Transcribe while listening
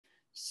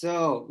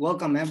So,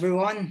 welcome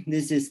everyone.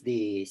 This is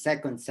the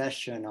second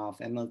session of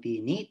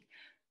MLT NEAT,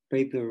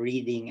 paper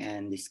reading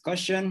and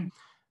discussion.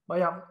 But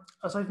yeah,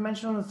 as I've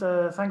mentioned,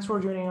 thanks for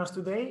joining us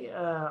today.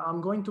 I'm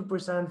going to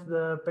present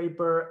the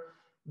paper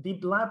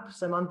DeepLab,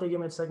 Semantic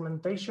Image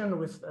Segmentation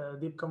with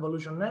Deep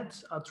Convolution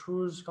Nets,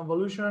 Atrous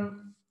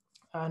Convolution,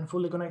 and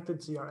fully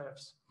connected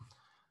CRFs.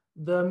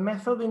 The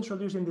method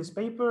introduced in this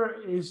paper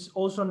is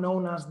also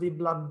known as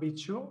DeepLab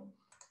V2.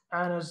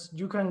 And as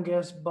you can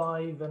guess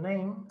by the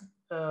name,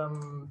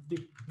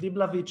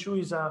 DeepLab V2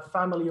 is a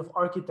family of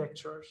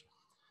architectures.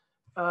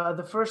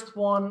 The first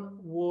one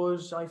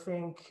was, I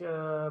think,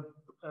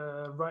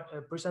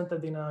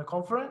 presented in a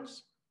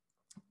conference.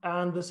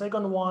 And the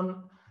second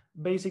one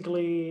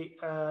basically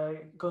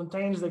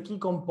contains the key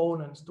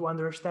components to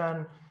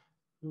understand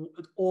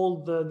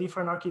all the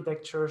different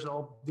architectures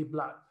of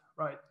DeepLab,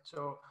 right?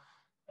 So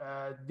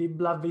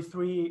DeepLab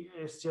V3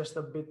 is just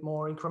a bit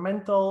more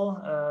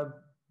incremental.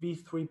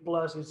 V3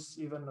 Plus is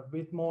even a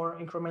bit more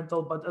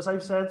incremental. But as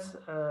I've said,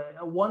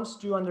 once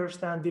you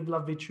understand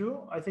DeepLab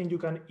V2, I think you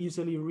can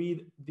easily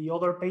read the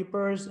other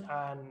papers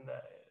and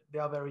they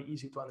are very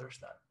easy to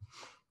understand,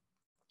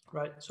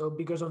 right? So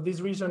because of this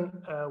reason,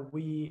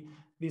 we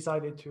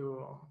decided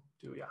to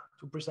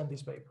present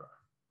this paper.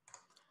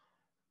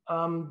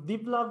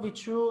 DeepLab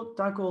V2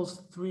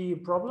 tackles three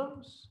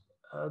problems.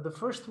 The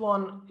first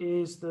one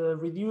is the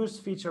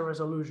reduced feature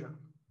resolution.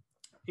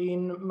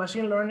 In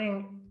machine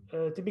learning,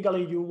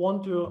 typically you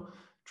want to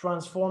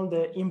transform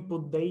the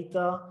input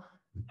data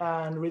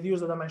and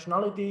reduce the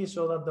dimensionality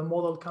so that the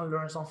model can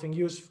learn something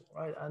useful,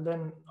 right? And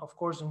then, of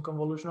course, in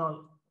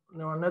convolutional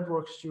neural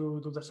networks,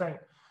 you do the same.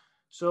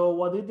 So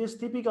what it is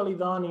typically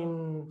done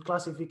in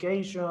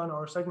classification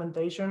or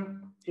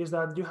segmentation is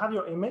that you have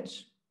your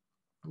image,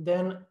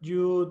 then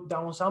you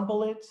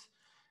downsample it,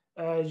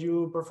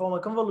 you perform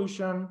a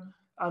convolution,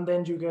 and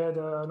then you get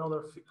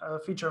another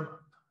feature map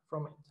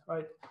from it,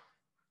 right?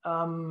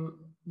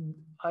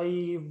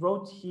 I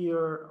wrote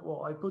here,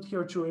 well, I put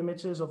here two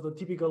images of the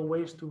typical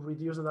ways to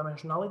reduce the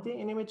dimensionality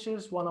in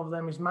images. One of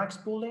them is max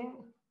pooling.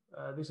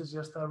 This is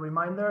just a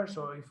reminder.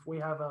 So if we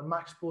have a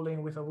max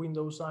pooling with a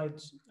window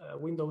size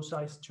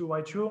 2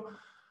 by 2,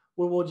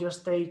 we will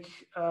just take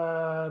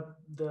the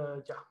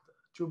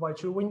 2 by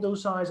 2 window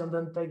size and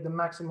then take the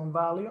maximum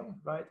value,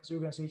 right? So you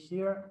can see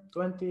here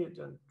 20,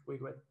 then we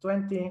get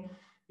 20,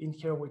 in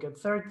here we get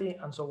 30,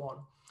 and so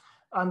on.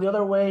 And the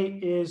other way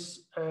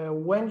is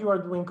when you are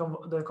doing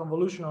the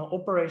convolutional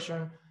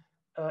operation,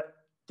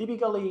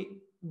 typically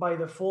by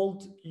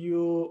default,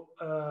 you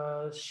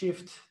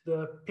shift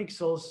the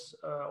pixels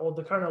or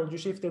the kernel, you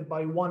shift it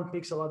by 1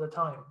 pixel at a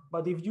time.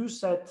 But if you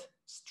set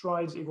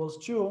strides equals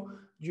 2,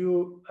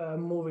 you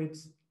move it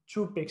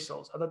 2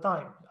 pixels at a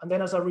time. And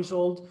then as a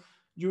result,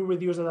 you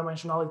reduce the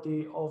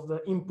dimensionality of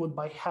the input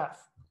by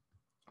half.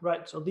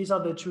 Right, so these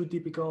are the two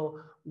typical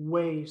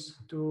ways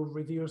to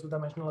reduce the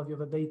dimensionality of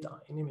the data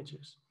in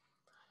images.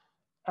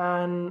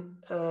 And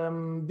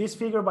this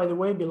figure, by the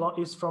way,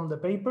 is from the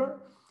paper.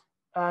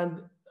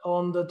 And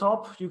on the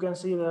top, you can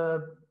see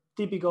the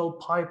typical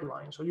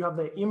pipeline. So you have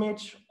the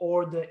image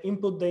or the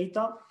input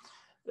data.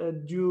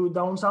 You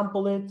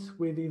downsample it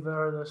with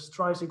either the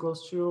strides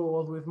equals 2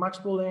 or with max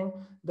pooling.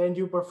 Then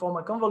you perform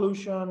a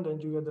convolution,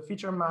 then you get the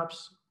feature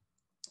maps.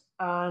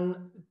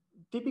 And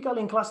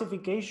typically in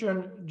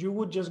classification, you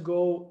would just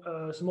go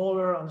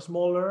smaller and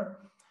smaller.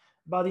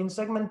 But in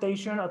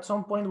segmentation, at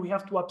some point, we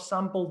have to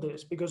upsample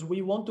this because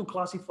we want to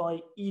classify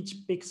each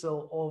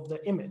pixel of the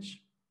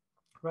image,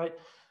 right?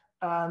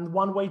 And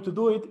one way to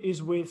do it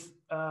is with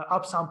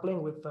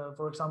upsampling with,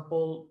 for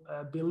example,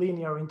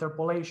 bilinear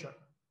interpolation.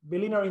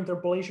 Bilinear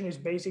interpolation is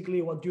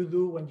basically what you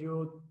do when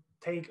you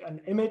take an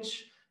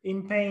image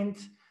in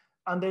Paint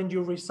and then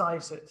you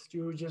resize it.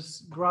 You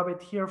just grab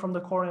it here from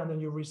the corner and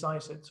then you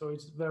resize it. So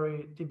it's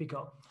very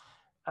typical.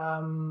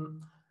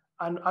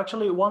 And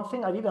actually, one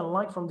thing I didn't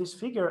like from this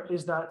figure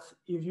is that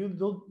if you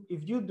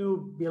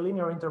do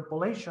bilinear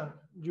interpolation,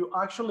 you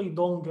actually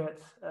don't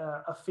get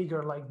a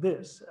figure like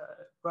this,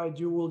 right?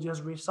 You will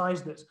just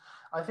resize this.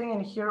 I think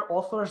in here,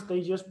 authors, they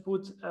just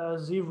put a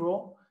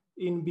 0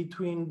 in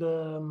between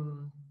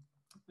the,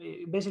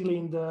 basically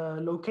in the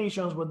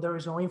locations where there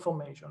is no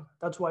information.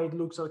 That's why it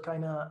looks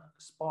kind of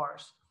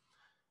sparse.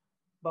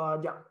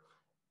 But yeah,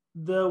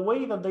 the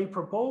way that they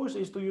propose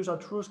is to use a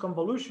Atrous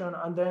convolution,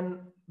 and then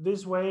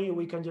this way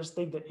we can just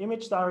take the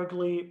image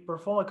directly,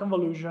 perform a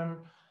convolution,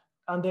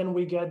 and then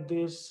we get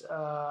this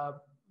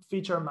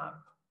feature map,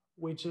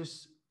 which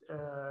is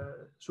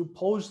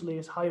supposedly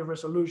is high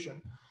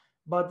resolution.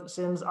 But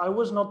since I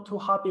was not too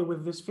happy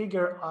with this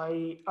figure,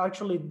 I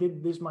actually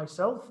did this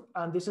myself.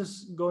 And this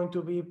is going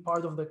to be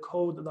part of the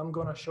code that I'm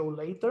going to show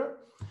later.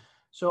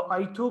 So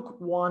I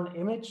took one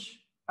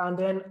image and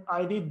then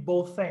I did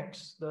both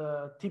things,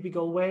 the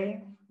typical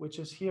way, which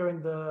is here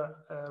in the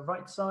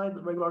right side,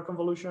 regular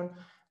convolution,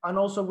 and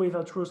also with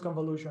a Atrous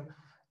convolution.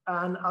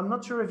 And I'm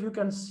not sure if you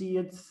can see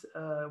it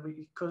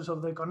because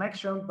of the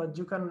connection, but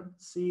you can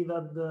see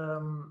that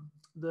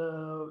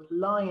the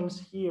lines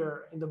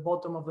here in the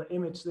bottom of the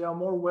image, they are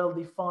more well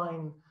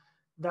defined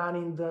than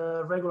in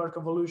the regular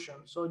convolution.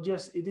 So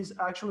yes, it is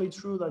actually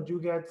true that you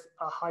get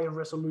a higher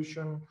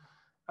resolution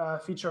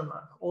feature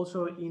map.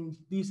 Also in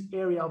this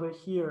area over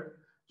here,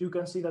 you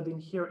can see that in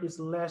here is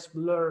less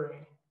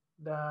blurry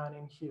than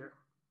in here.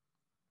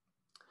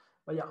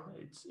 But yeah,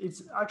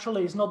 it's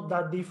actually, it's not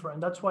that different.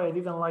 That's why I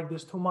didn't like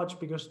this too much,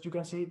 because you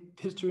can see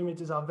these two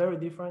images are very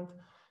different.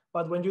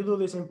 But when you do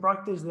this in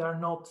practice, they are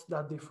not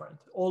that different.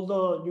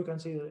 Although you can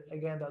see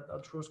again that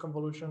Atrous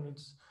convolution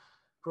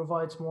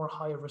provides more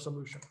higher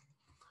resolution.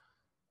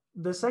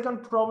 The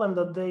second problem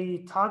that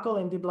they tackle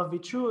in DeepLab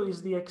v2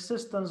 is the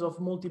existence of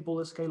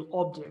multiple scale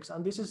objects.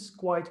 And this is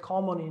quite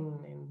common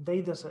in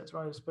data sets,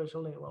 right?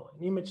 Especially, well,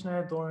 in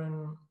ImageNet or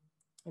in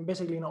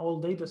basically in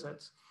all data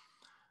sets.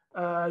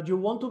 You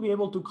want to be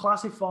able to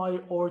classify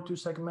or to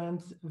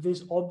segment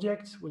this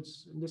object, which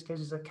in this case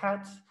is a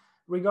cat,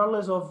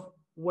 regardless of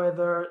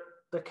whether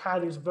the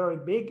cat is very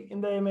big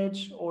in the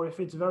image, or if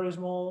it's very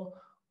small,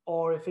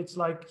 or if it's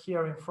like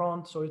here in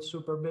front, so it's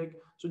super big.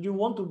 So you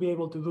want to be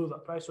able to do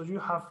that, right? So you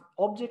have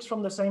objects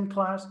from the same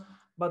class,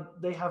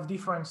 but they have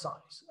different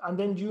size. And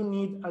then you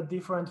need a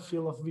different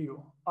field of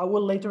view. I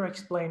will later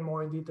explain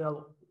more in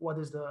detail what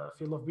is the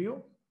field of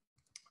view.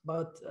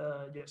 But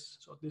yes,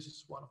 so this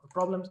is one of the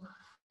problems.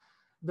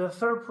 The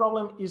third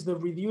problem is the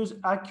reduced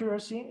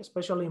accuracy,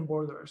 especially in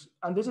borders.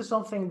 And this is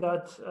something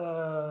that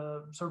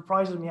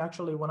surprises me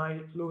actually when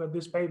I look at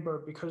this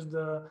paper, because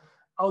the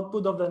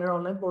output of the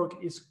neural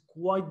network is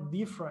quite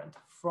different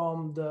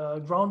from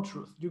the ground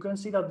truth. You can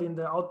see that in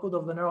the output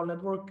of the neural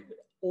network,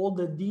 all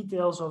the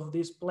details of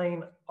this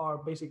plane are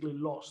basically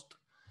lost.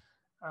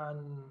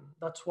 And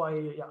that's why,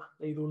 yeah,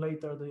 they do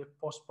later the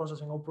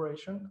post-processing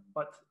operation,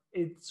 but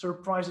it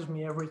surprises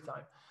me every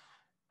time.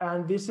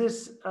 And this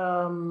is,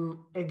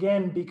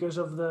 again, because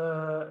of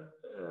the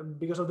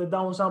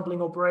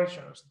downsampling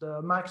operations,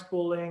 the max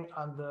pooling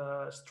and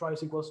the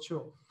strice equals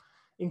 2.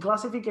 In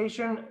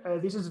classification,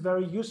 this is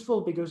very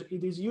useful because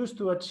it is used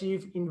to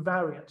achieve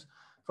invariance.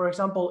 For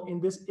example, in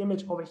this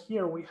image over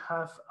here, we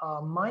have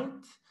a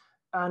mite,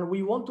 and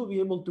we want to be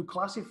able to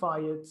classify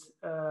it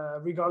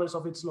regardless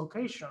of its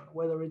location,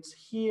 whether it's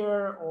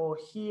here or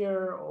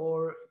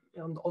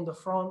on the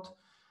front.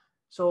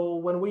 So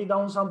when we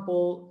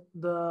downsample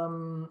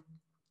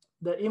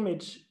the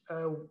image,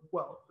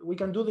 well, we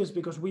can do this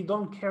because we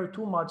don't care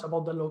too much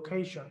about the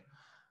location.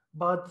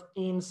 But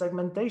in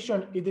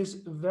segmentation, it is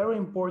very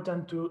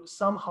important to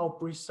somehow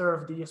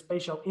preserve the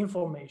spatial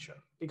information,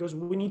 because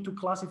we need to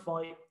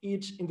classify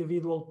each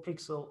individual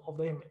pixel of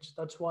the image.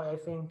 That's why I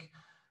think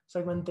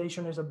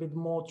segmentation is a bit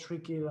more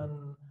tricky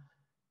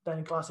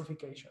than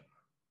classification.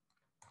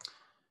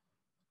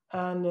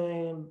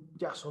 And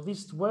yeah, so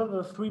these were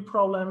the three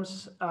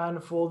problems.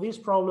 And for these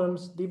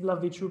problems,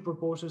 DeepLab v2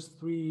 proposes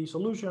three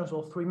solutions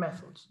or three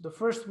methods. The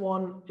first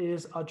one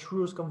is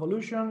Atrous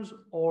convolutions,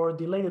 or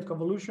delayed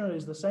convolution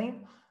is the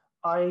same.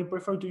 I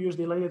prefer to use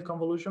delayed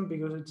convolution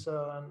because it's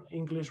an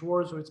English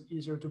word, so it's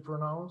easier to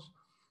pronounce.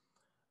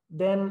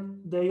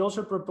 Then they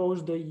also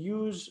propose the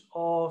use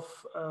of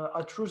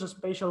Atrous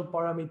spatial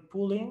parameter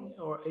pooling,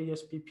 or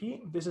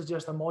ASPP. This is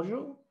just a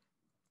module.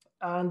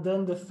 And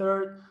then the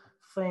third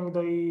thing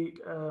they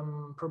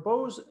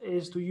propose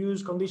is to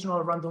use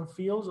conditional random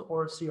fields,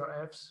 or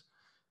CRFs.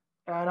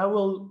 And I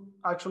will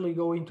actually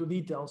go into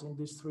details in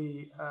these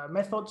three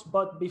methods.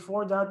 But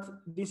before that,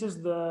 this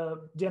is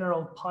the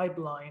general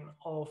pipeline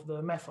of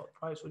the method,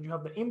 right? So you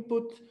have the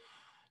input,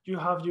 you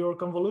have your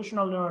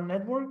convolutional neural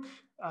network,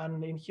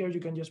 and in here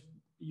you can just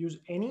use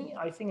any.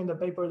 I think in the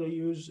paper they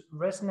use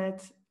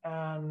ResNet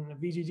and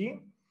VGG.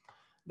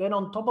 Then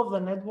on top of the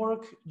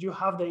network, you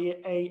have the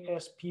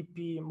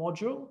ASPP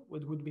module,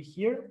 which would be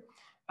here.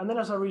 And then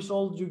as a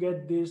result, you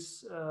get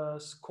this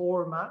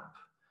score map.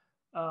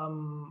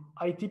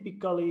 I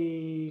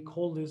typically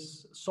call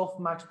this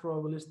softmax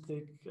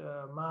probabilistic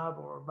map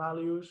or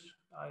values.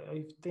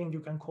 I think you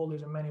can call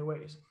this in many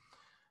ways.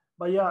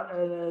 But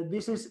yeah,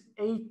 this is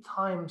 8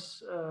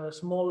 times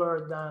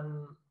smaller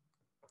than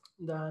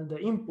the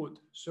input.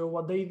 So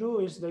what they do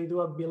is they do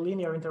a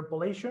bilinear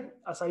interpolation.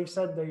 As I've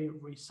said, they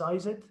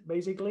resize it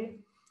basically.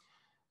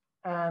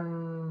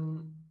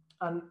 And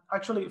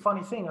actually,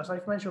 funny thing, as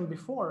I've mentioned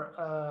before,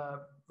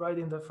 right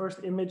in the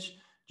first image,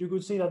 you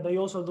could see that they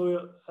also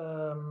do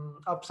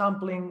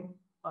upsampling,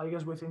 I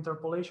guess, with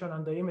interpolation,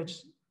 and the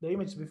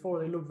image before,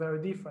 they look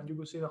very different. You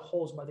could see the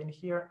holes, but in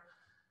here,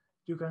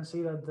 you can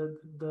see that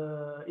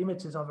the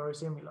images are very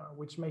similar,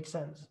 which makes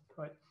sense,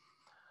 right?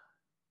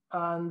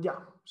 And yeah,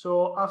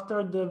 so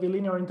after the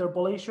bilinear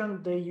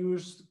interpolation, they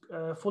use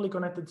fully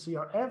connected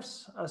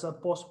CRFs as a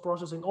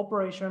post-processing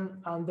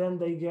operation, and then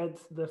they get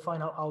the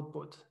final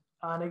output.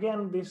 And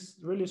again, this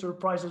really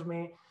surprises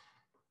me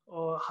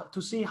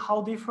to see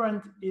how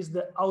different is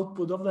the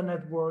output of the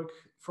network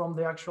from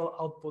the actual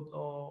output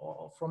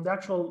or from the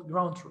actual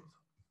ground truth,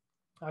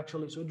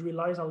 actually. So it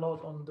relies a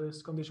lot on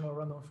this conditional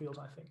random fields,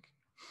 I think.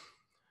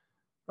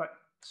 Right.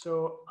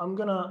 So I'm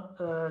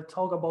gonna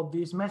talk about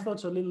these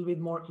methods a little bit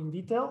more in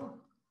detail.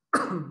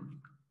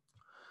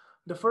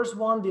 The first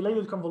one,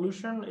 delayed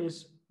convolution,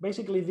 is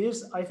basically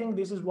I think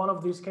this is one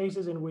of these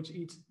cases in which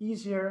it's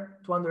easier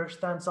to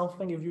understand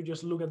something if you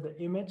just look at the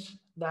image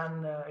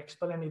than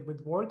explain it with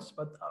words,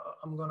 but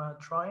I'm gonna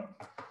try.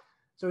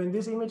 So in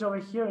this image over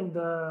here, in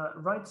the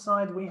right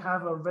side, we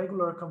have a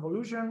regular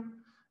convolution,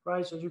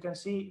 right? So you can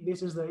see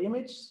this is the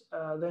image.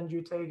 Then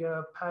you take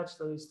a patch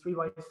that is 3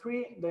 by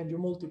 3, then you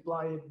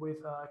multiply it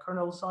with a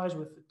kernel size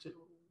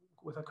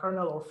with a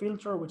kernel or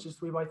filter, which is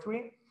 3 by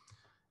 3,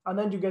 and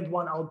then you get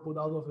one output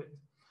out of it.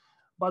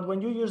 But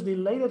when you use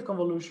dilated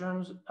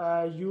convolutions,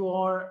 you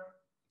are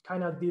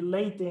kind of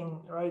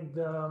dilating, right,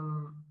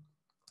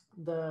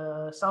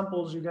 the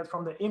samples you get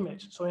from the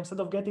image. So instead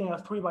of getting a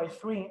 3 by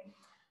 3,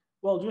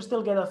 well, you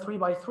still get a 3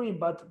 by 3,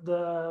 but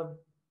the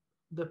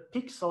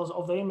pixels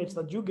of the image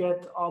that you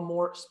get are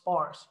more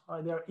sparse,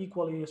 right? They're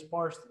equally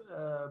sparse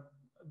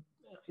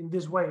in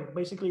this way.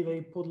 Basically,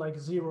 they put like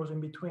zeros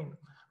in between,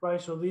 right?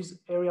 So this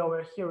area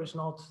over here is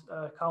not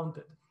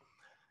counted.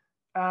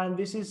 And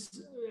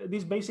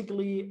this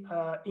basically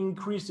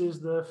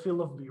increases the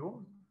field of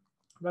view,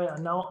 right?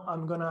 And now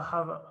I'm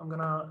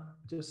gonna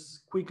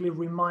just quickly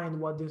remind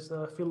what is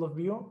the field of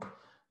view.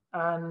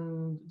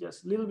 And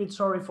just a little bit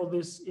sorry for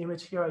this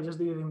image here. I just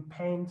did it in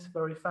Paint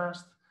very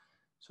fast.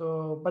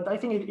 So, but I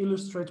think it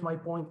illustrates my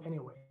point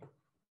anyway,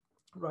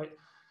 right?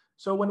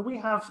 So when we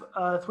have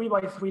a 3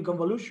 by 3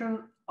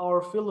 convolution,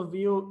 our field of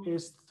view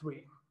is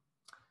 3.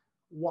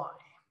 Why?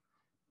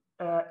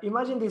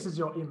 Imagine this is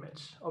your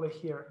image over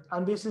here,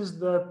 and this is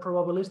the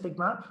probabilistic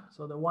map.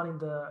 So the one in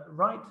the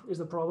right is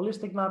the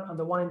probabilistic map, and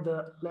the one in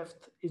the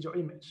left is your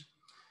image.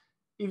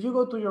 If you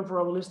go to your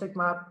probabilistic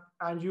map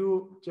and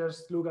you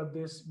just look at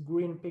this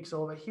green pixel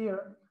over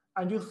here,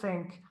 and you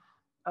think,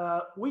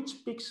 which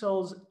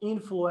pixels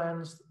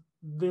influence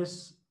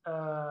this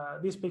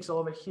pixel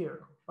over here,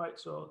 right?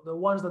 So the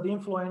ones that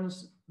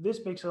influence these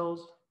pixels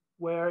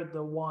were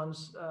the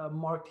ones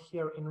marked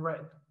here in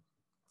red,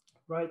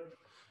 right?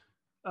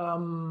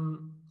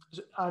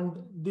 And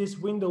this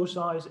window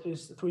size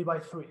is 3 by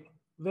 3.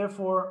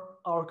 Therefore,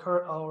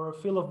 our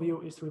field of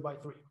view is 3 by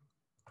 3.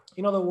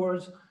 In other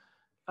words,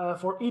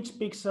 for each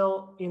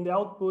pixel in the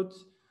output,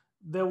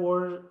 there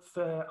were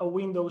a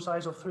window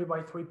size of 3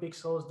 by 3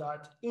 pixels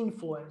that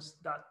influence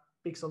that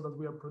pixel that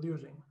we are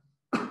producing.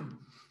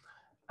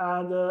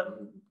 And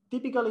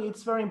typically,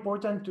 it's very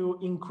important to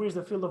increase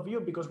the field of view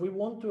because we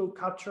want to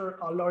capture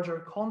a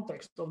larger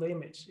context of the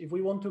image. If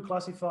we want to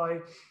classify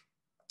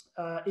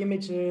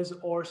images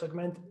or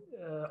segment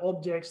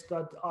objects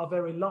that are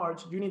very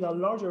large, you need a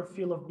larger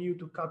field of view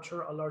to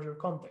capture a larger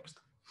context.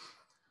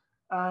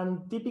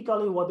 And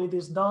typically what it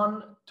is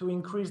done to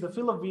increase the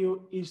field of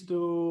view is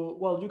to,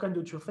 well, you can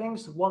do two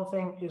things. One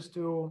thing is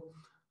to,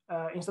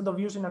 instead of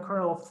using a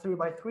kernel of 3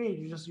 by 3,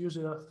 you just use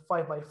a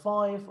 5 by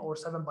 5 or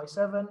 7 by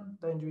 7,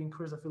 then you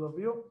increase the field of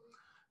view.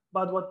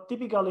 But what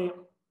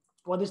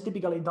is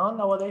typically done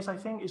nowadays, I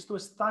think, is to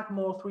stack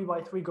more 3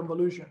 by 3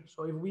 convolutions.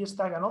 So if we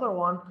stack another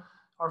one,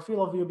 our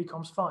field of view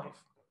becomes 5.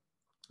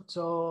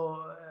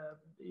 So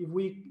if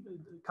we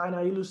kind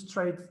of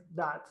illustrate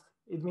that,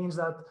 it means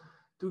that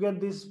to get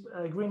this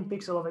green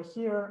pixel over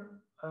here,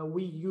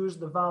 we use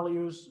the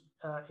values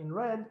in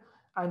red.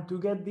 And to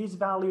get these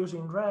values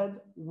in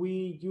red,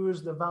 we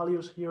use the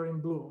values here in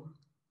blue.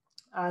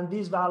 And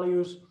these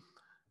values,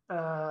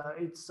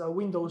 it's a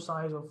window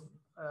size of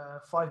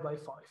 5 by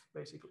 5,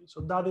 basically.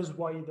 So that is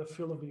why the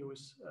field of view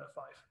is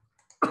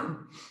 5.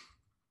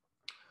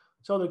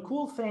 So the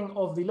cool thing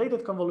of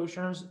dilated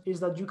convolutions is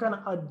that you can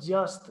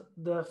adjust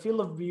the field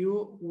of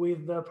view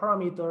with the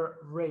parameter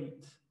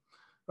rate,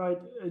 right?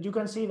 You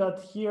can see that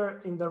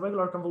here in the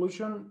regular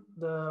convolution,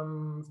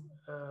 the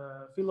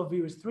field of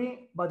view is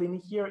 3, but in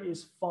here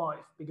is 5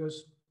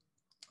 because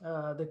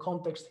the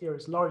context here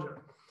is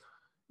larger.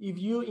 If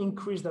you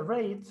increase the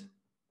rate,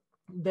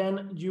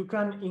 then you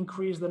can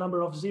increase the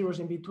number of zeros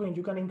in between.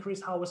 You can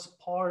increase how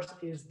sparse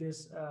is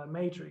this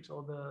matrix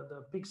or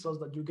the pixels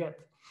that you get,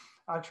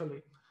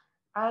 actually.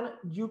 And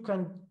you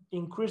can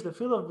increase the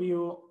field of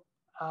view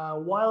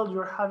while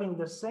you're having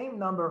the same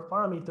number of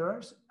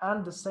parameters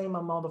and the same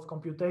amount of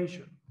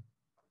computation,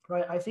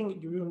 right? I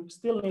think you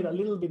still need a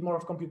little bit more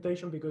of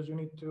computation because you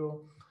need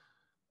to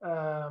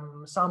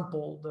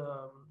sample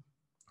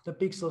the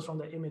pixels from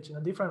the image in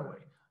a different way.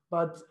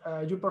 But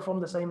you perform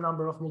the same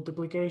number of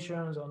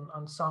multiplications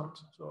and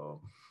sums.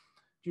 So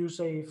you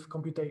save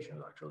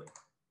computations, actually.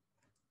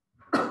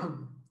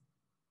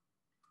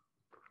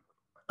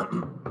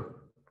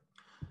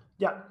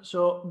 Yeah,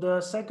 so the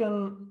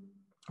second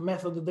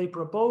method that they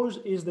propose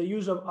is the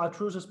use of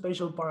Atrous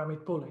spatial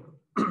parameter pooling.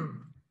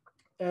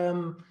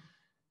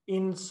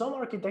 In some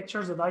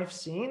architectures that I've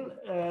seen,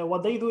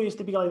 what they do is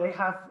typically they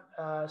have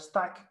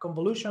stack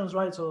convolutions,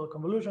 right? So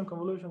convolution,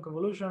 convolution,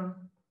 convolution.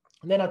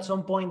 And then at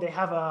some point they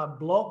have a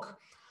block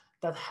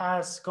that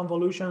has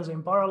convolutions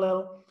in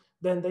parallel.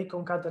 Then they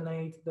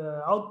concatenate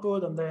the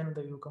output and then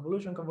they do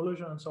convolution,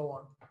 convolution, and so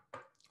on.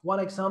 One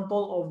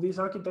example of these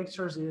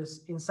architectures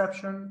is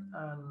Inception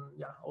and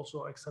yeah,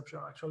 also Exception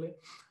actually,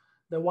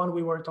 the one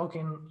we were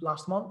talking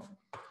last month.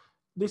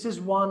 This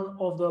is one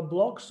of the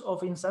blocks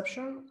of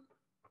Inception.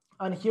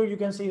 And here you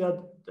can see that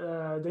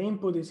the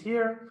input is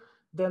here.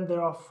 Then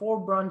there are 4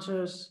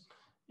 branches.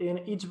 In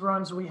each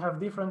branch, we have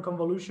different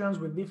convolutions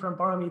with different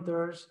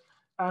parameters.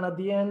 And at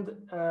the end,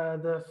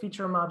 the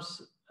feature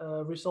maps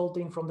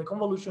resulting from the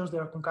convolutions, they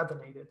are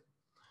concatenated.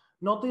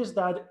 Notice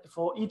that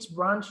for each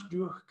branch,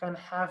 you can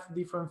have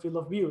different field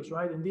of views,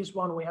 right? In this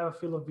one, we have a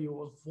field of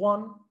view of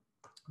 1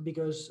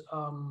 because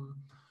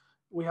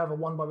we have a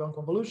 1-by-1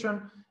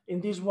 convolution.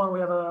 In this one, we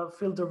have a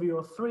filter view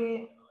of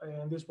 3,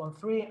 and this one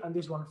 3, and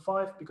this one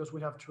 5 because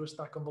we have true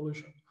stack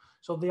convolution.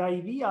 So the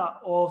idea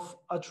of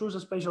a true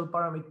spatial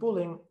parameter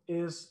pooling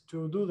is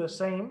to do the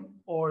same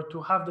or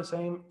to have the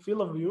same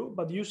field of view,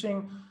 but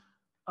using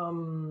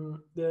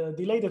the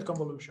dilated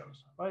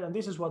convolutions, right? And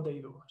this is what they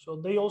do. So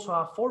they also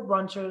have 4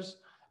 branches,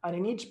 and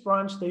in each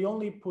branch, they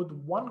only put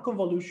 1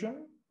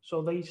 convolution.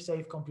 So they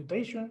save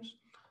computations,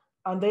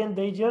 and then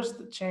they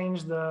just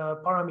change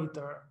the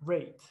parameter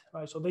rate,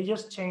 right? So they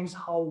just change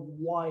how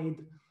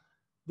wide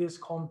this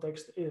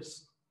context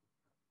is,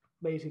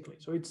 basically.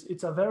 So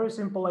it's a very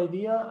simple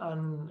idea,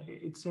 and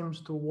it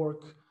seems to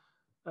work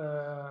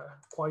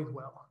quite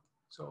well.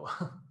 So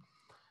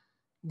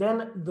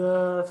then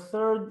the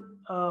third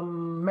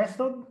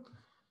method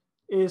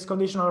is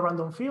conditional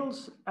random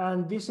fields,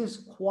 and this is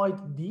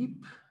quite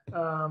deep.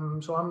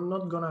 So I'm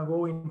not gonna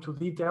go into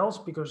details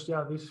because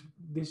yeah,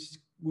 this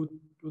would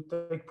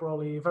take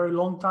probably a very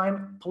long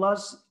time.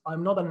 Plus,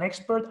 I'm not an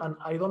expert and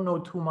I don't know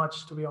too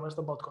much, to be honest,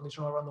 about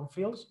conditional random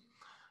fields.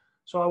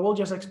 So I will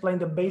just explain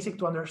the basic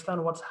to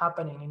understand what's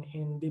happening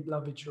in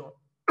DeepLab V2.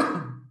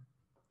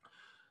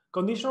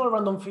 Conditional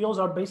random fields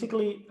are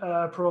basically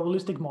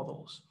probabilistic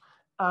models,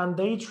 and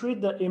they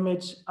treat the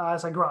image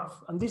as a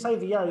graph. And this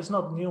idea is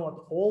not new at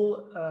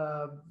all.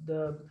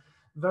 The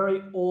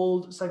very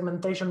old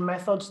segmentation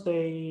methods,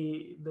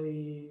 they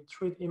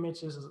treat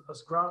images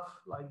as graph,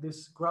 like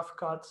this graph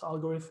cuts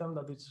algorithm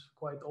that is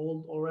quite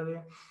old already.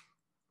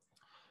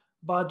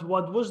 But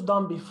what was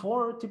done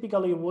before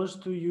typically was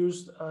to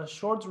use a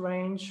short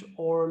range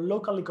or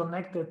locally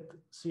connected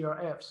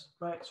CRFs,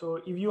 right?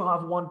 So if you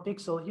have 1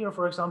 pixel here,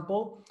 for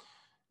example,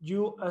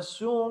 you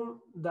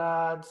assume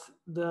that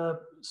the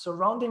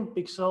surrounding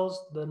pixels,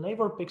 the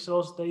neighbor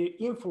pixels, they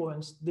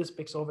influence this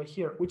pixel over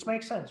here, which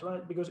makes sense,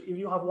 right? Because if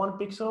you have 1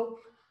 pixel,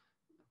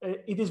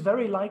 it is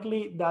very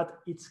likely that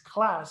its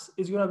class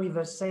is going to be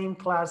the same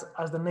class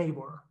as the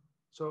neighbor.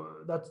 So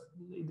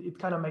it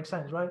kind of makes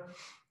sense, right?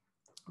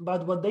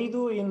 But what they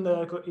do in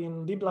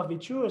DeepLab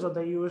V2 is that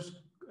they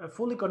use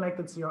fully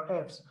connected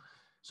CRFs.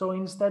 So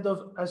instead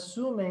of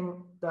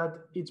assuming that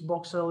each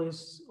voxel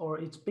is or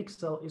each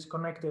pixel is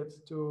connected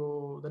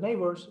to the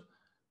neighbors,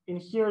 in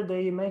here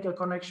they make a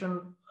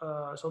connection.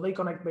 So they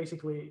connect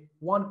basically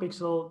 1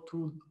 pixel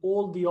to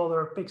all the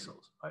other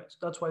pixels, right? So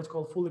that's why it's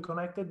called fully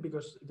connected,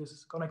 because it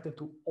is connected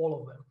to all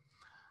of them,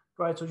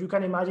 right? So you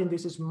can imagine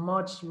this is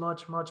much,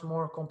 much, much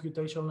more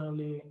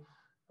computationally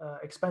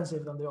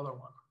expensive than the other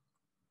one.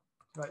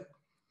 Right.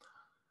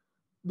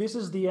 This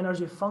is the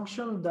energy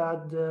function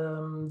that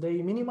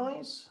they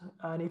minimize,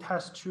 and it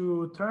has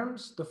 2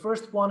 terms. The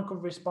first one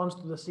corresponds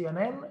to the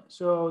CNN.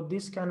 So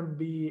this can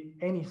be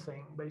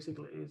anything,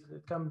 basically.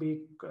 It can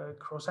be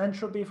cross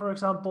entropy, for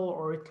example,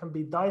 or it can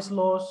be dice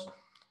loss.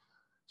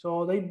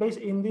 So they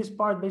in this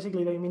part,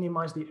 basically, they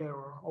minimize the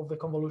error of the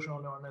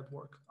convolutional neural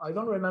network. I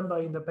don't remember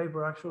in the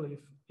paper, actually,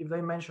 if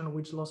they mention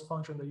which loss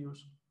function they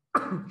use.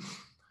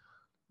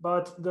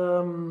 But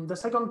the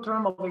second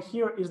term over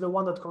here is the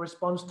one that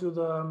corresponds to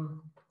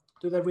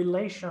the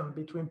relation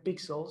between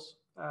pixels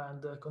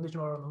and the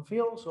conditional random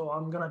field. So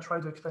I'm going to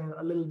try to explain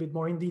a little bit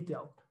more in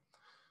detail.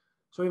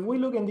 So if we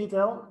look in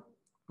detail,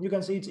 you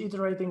can see it's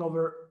iterating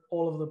over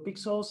all of the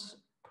pixels.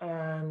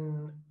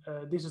 And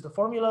this is the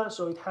formula.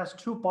 So it has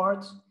 2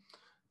 parts.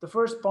 The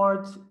first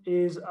part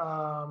is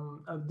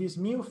this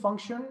mu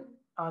function.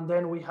 And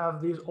then we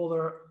have this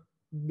other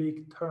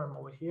big term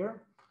over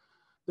here.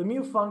 The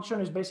mu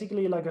function is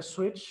basically like a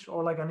switch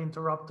or like an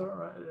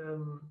interrupter.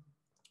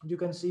 You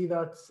can see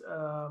that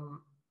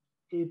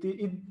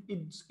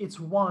it's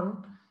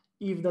 1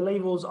 if the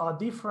labels are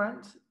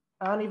different,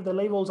 and if the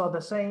labels are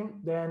the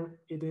same, then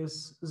it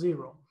is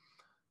 0.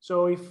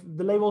 So if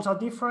the labels are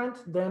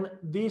different, then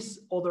this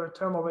other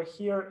term over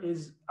here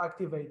is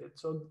activated.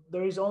 So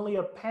there is only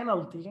a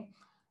penalty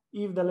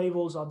if the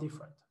labels are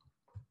different.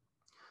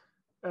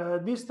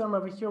 This term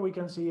over here, we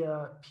can see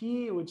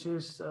P, which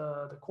is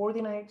the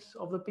coordinates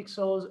of the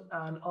pixels,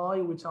 and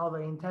I, which are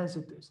the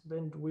intensities.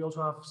 Then we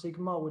also have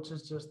sigma, which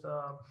is just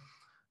a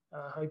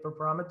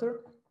hyperparameter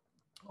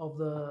of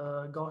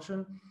the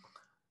Gaussian.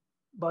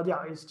 But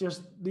yeah, it's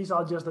just, these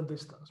are just the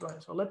distance,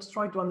 right? So let's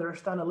try to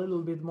understand a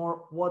little bit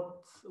more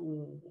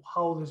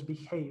how this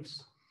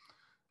behaves.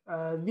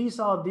 These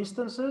are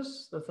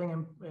distances. The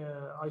thing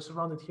I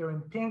surrounded here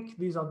in pink,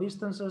 these are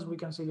distances. We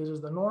can see this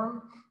is the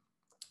norm.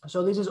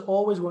 So this is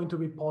always going to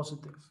be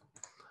positive.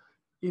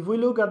 If we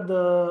look at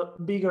the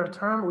bigger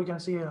term, we can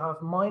see I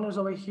have minus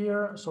over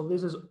here. So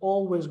this is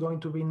always going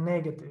to be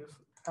negative.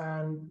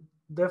 And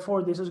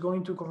therefore, this is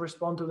going to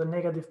correspond to the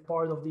negative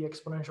part of the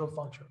exponential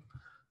function.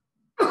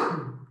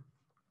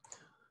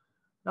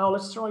 Now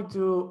let's try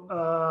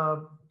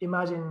to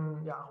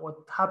imagine what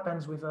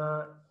happens with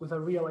a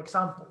real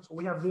example. So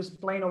we have this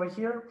plane over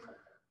here,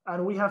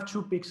 and we have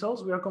 2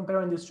 pixels. We are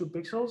comparing these 2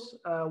 pixels.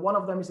 One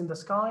of them is in the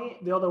sky.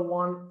 The other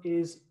one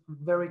is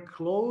very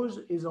close,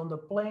 is on the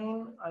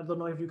plane. I don't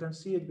know if you can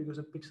see it because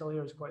the pixel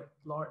here is quite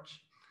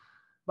large,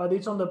 but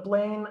it's on the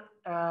plane,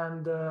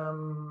 and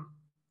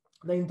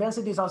the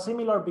intensities are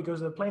similar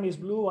because the plane is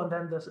blue, and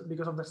then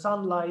because of the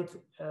sunlight,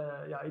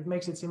 it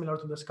makes it similar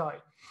to the sky.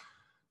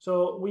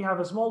 So we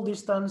have a small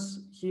distance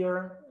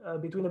here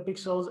between the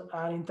pixels,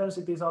 and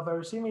intensities are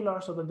very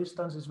similar, so the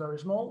distance is very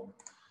small.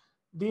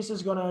 This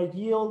is going to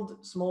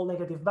yield small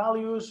negative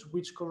values,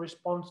 which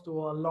corresponds to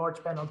a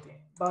large penalty.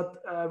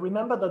 But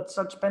remember that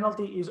such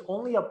penalty is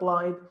only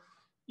applied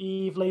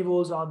if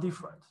labels are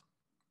different.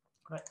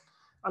 Right?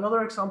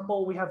 Another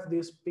example, we have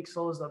these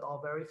pixels that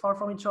are very far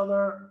from each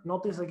other.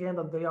 Notice again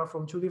that they are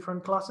from 2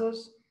 different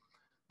classes.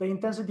 The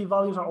intensity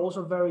values are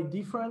also very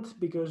different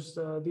because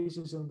this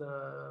is in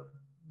the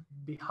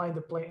behind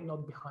the plane,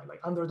 not behind,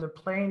 like under the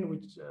plane,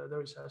 which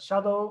there is a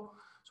shadow.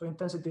 So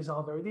intensities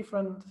are very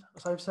different,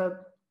 as I've said.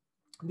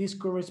 This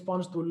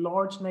corresponds to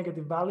large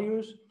negative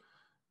values,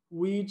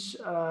 which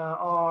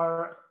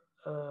are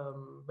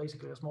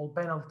basically a small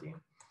penalty.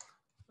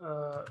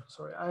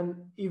 Sorry, and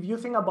if you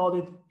think about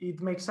it,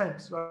 it makes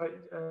sense, right?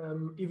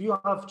 If you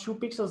have 2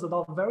 pixels that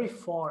are very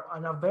far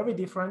and are very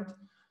different,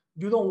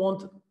 you don't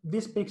want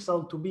this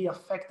pixel to be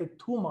affected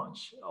too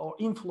much or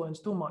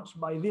influenced too much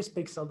by this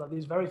pixel that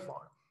is very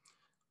far.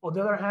 On the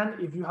other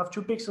hand, if you have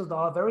 2 pixels that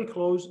are very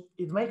close,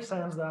 it makes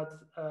sense that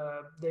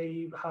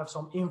they have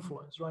some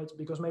influence, right?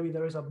 Because maybe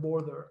there is a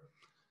border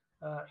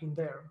in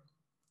there.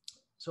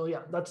 So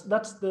yeah,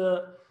 that's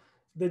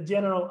the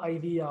general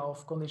idea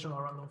of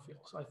conditional random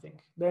fields, I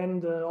think. Then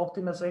the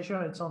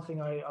optimization, it's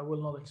something I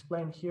will not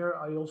explain here.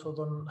 I also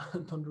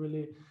don't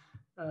really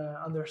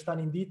understand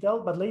in detail,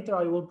 but later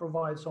I will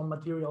provide some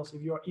materials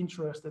if you are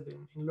interested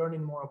in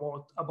learning more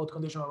about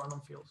conditional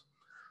random fields.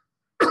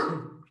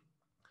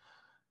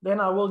 Then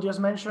I will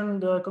just mention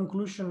the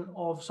conclusion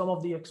of some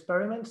of the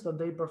experiments that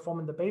they perform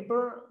in the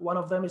paper. One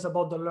of them is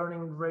about the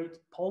learning rate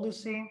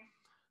policy.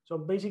 So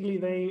basically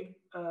they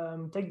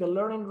take the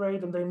learning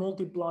rate and they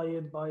multiply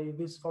it by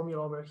this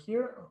formula over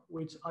here,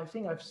 which I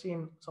think I've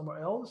seen somewhere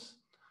else.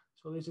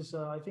 So this is,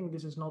 I think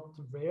this is not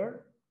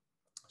rare.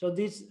 So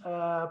this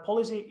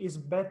policy is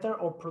better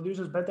or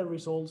produces better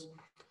results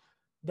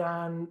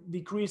than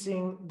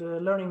decreasing the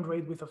learning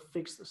rate with a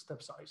fixed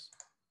step size.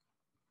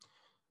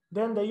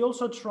 Then they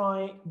also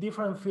try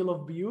different field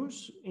of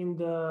views in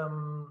the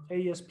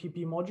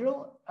ASPP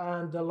module,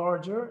 and the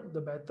larger, the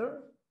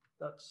better.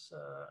 That's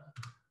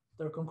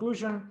their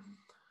conclusion.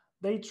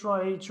 They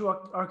try 2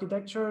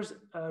 architectures,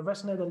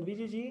 ResNet and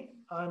VGG,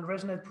 and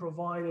ResNet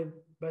provided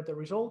better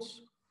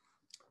results.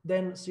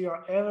 Then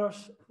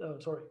CRFs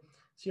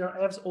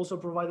also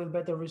provided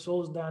better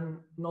results than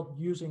not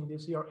using the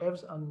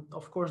CRFs. And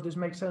of course, this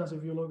makes sense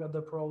if you look at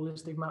the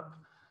probabilistic map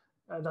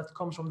that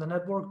comes from the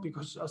network,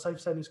 because as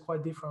I've said, it's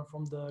quite different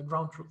from the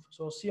ground truth.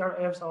 So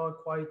CRFs are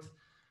quite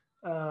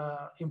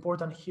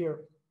important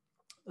here.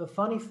 The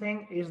funny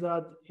thing is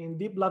that in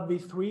DeepLab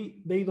v3,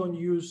 they don't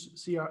use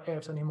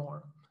CRFs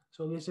anymore.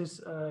 So this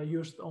is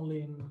used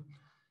only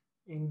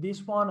in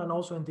this one and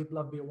also in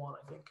DeepLab v1,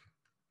 I think.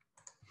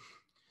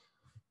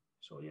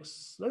 So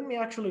yes, let me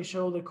actually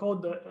show the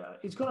code.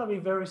 It's going to be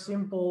very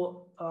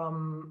simple.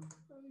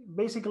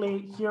 Basically,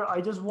 here I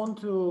just want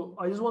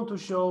to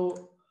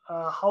show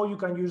how you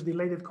can use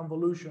dilated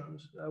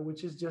convolutions,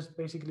 which is just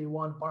basically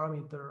one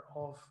parameter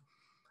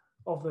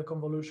of the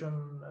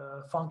convolution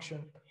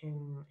function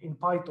in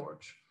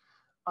PyTorch.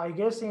 I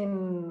guess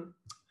in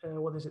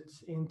what is it?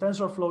 In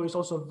TensorFlow is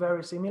also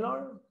very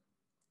similar.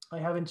 I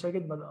haven't checked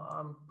it, but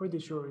I'm pretty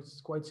sure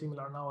it's quite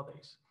similar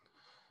nowadays.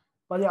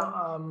 But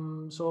yeah,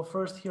 so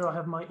first here I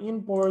have my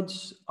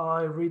imports.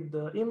 I read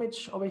the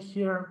image over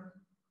here,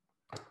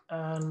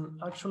 and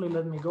actually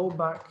let me go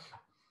back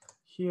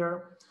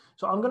here.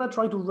 So I'm gonna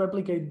try to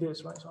replicate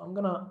this, right? So I'm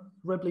gonna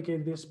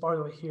replicate this part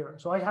over here.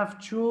 So I have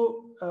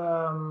 2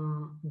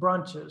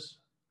 branches,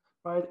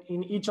 right?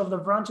 In each of the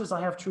branches, I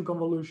have 2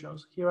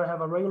 convolutions. Here I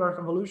have a regular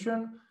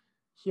convolution.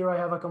 Here I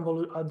have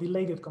a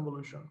dilated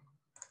convolution.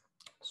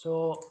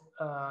 So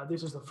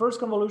this is the first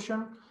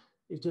convolution.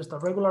 It's just a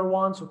regular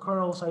one. So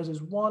kernel size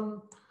is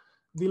 1.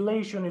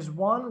 Dilation is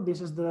 1. This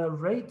is the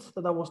rate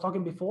that I was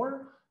talking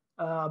before.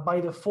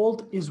 By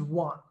default is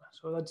 1.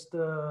 So that's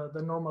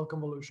the normal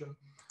convolution.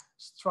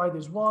 Stride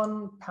is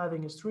 1,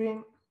 padding is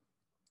 3.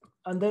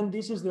 And then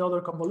this is the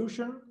other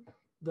convolution,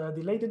 the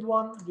dilated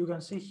one. You can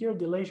see here,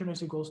 dilation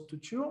is equals to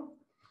 2.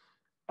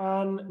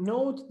 And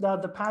note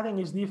that the padding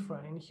is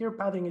different. In here,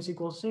 padding is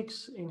equal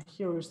 6. In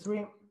here is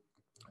 3.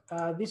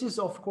 This is,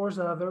 of course,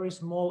 a very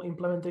small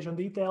implementation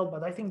detail,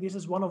 but I think this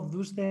is one of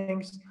those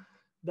things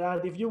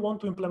that if you want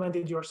to implement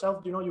it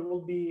yourself, you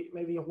will be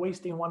maybe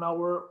wasting 1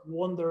 hour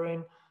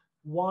wondering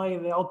why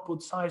the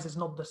output size is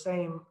not the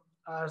same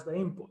as the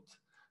input.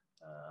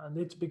 And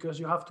it's because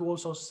you have to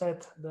also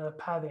set the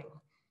padding,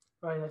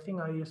 right? I think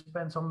I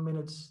spent some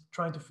minutes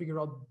trying to figure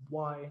out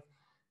why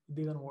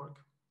didn't work.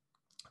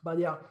 But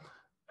yeah,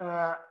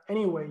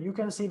 anyway, you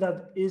can see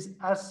that is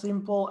as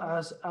simple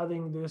as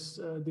adding this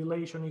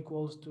dilation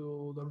equals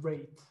to the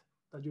rate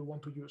that you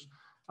want to use.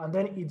 And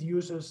then it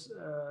uses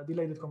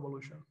dilated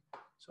convolution.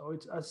 So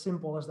it's as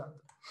simple as that.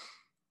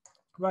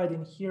 Right,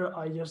 in here,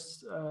 I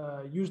just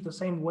use the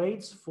same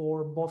weights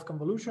for both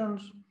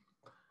convolutions.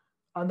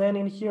 And then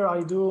in here,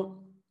 I do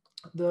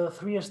the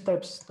 3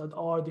 steps that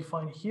are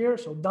defined here.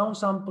 So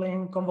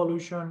downsampling,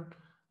 convolution,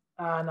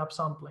 and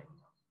upsampling.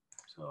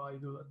 So I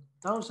do that.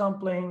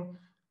 Downsampling,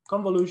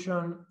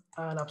 convolution,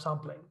 and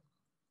upsampling.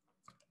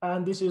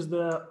 And this is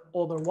the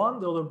other one,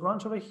 the other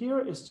branch over here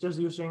is just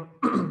using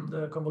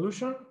the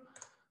convolution.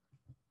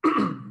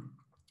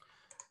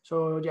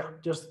 So yeah,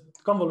 just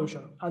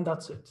convolution, and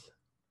that's it.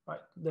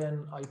 Right,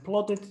 then I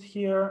plot it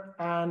here.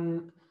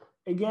 And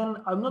again,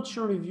 I'm not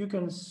sure if you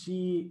can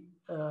see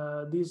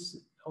this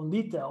on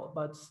detail,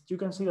 but you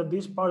can see that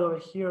this part over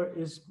here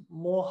is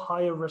more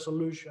higher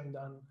resolution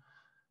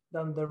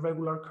than the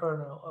regular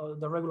kernel,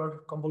 the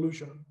regular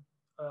convolution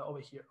over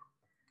here.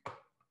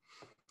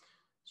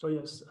 So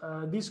yes,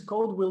 this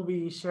code will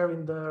be shared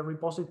in the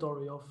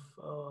repository of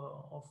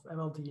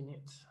MLT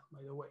init,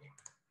 by the way.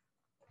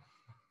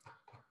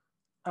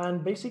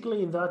 And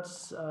basically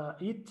that's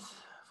it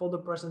for the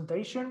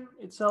presentation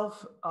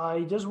itself.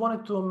 I just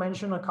wanted to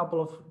mention a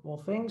couple of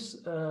more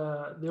things.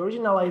 The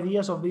original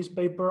ideas of this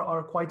paper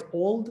are quite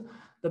old.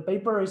 The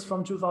paper is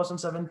from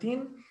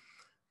 2017,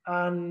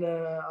 and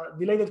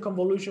dilated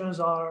convolutions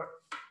are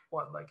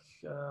what, like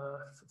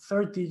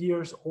 30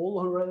 years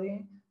old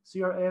already.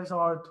 CRFs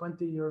are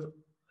 20 years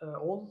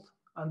old,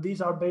 and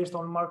these are based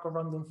on Markov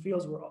random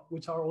fields,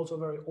 which are also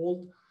very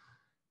old.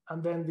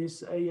 And then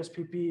this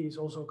ASPP is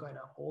also kind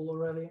of old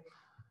already.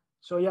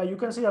 So yeah, you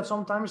can see that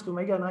sometimes to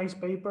make a nice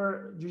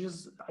paper,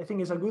 I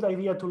think it's a good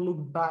idea to look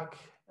back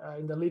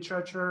in the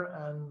literature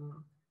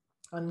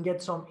and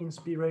get some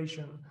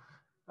inspiration.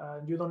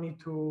 You don't need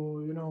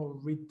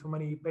to, read too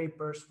many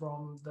papers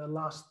from the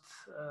last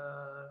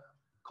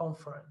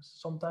conference.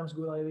 Sometimes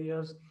good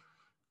ideas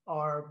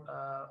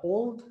are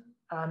old,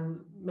 and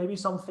maybe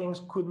some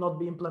things could not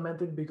be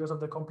implemented because of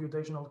the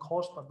computational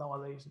cost, but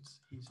nowadays it's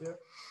easier.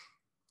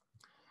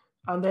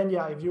 And then,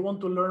 yeah, if you want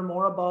to learn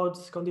more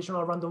about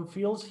conditional random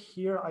fields,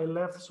 here I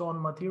left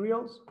some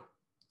materials.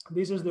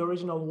 This is the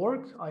original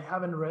work. I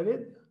haven't read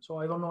it, so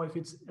I don't know if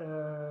it's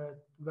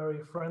very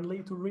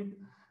friendly to read.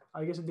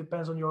 I guess it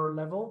depends on your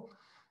level.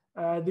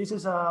 This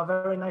is a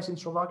very nice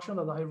introduction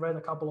that I read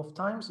a couple of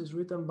times. It's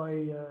written by,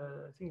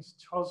 I think it's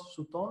Charles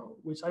Sutton,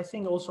 which I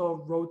think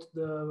also wrote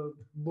the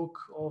book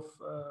of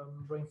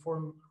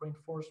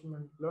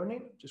reinforcement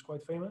learning, which is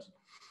quite famous.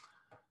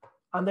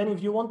 And then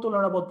if you want to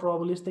learn about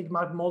probabilistic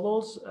map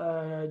models,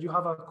 you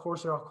have a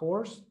Coursera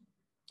course.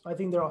 I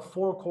think there are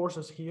 4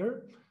 courses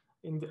here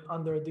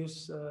under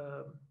this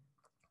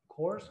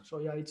course. So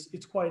yeah,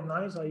 it's quite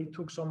nice. I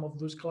took some of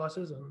those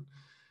classes,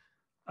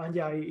 and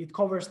yeah, it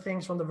covers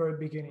things from the very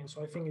beginning.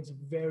 So I think it's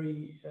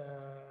very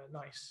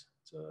nice.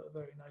 It's a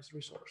very nice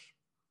resource.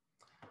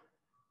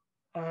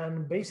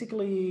 And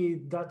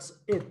basically that's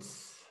it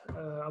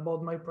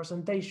about my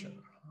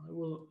presentation. I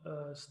will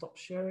stop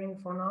sharing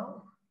for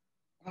now.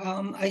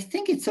 I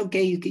think it's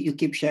okay. You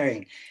keep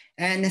sharing,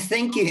 and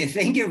thank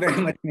you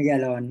very much,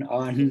 Miguel,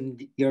 on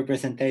your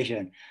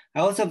presentation. I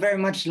also very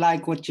much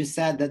like what you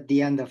said at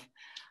the end of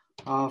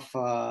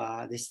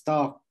this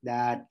talk,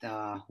 that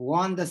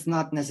one does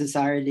not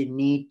necessarily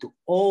need to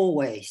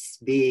always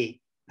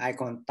be like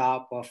on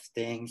top of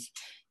things.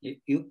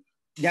 You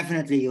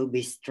definitely, you'll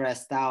be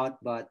stressed out,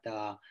 but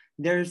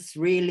there's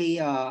really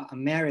a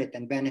merit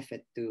and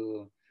benefit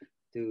to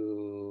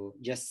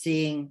just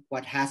seeing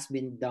what has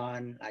been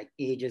done like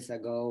ages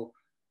ago.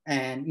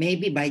 And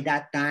maybe by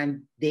that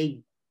time,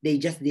 they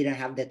just didn't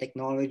have the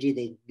technology,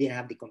 they didn't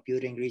have the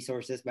computing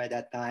resources by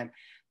that time.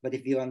 But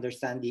if you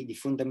understand the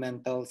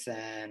fundamentals,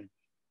 and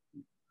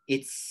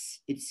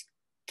it's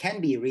can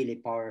be really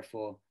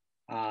powerful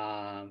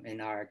in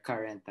our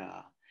current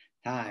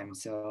time.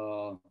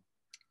 So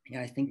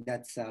yeah, I think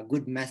that's a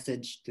good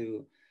message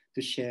to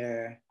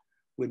share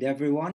with everyone.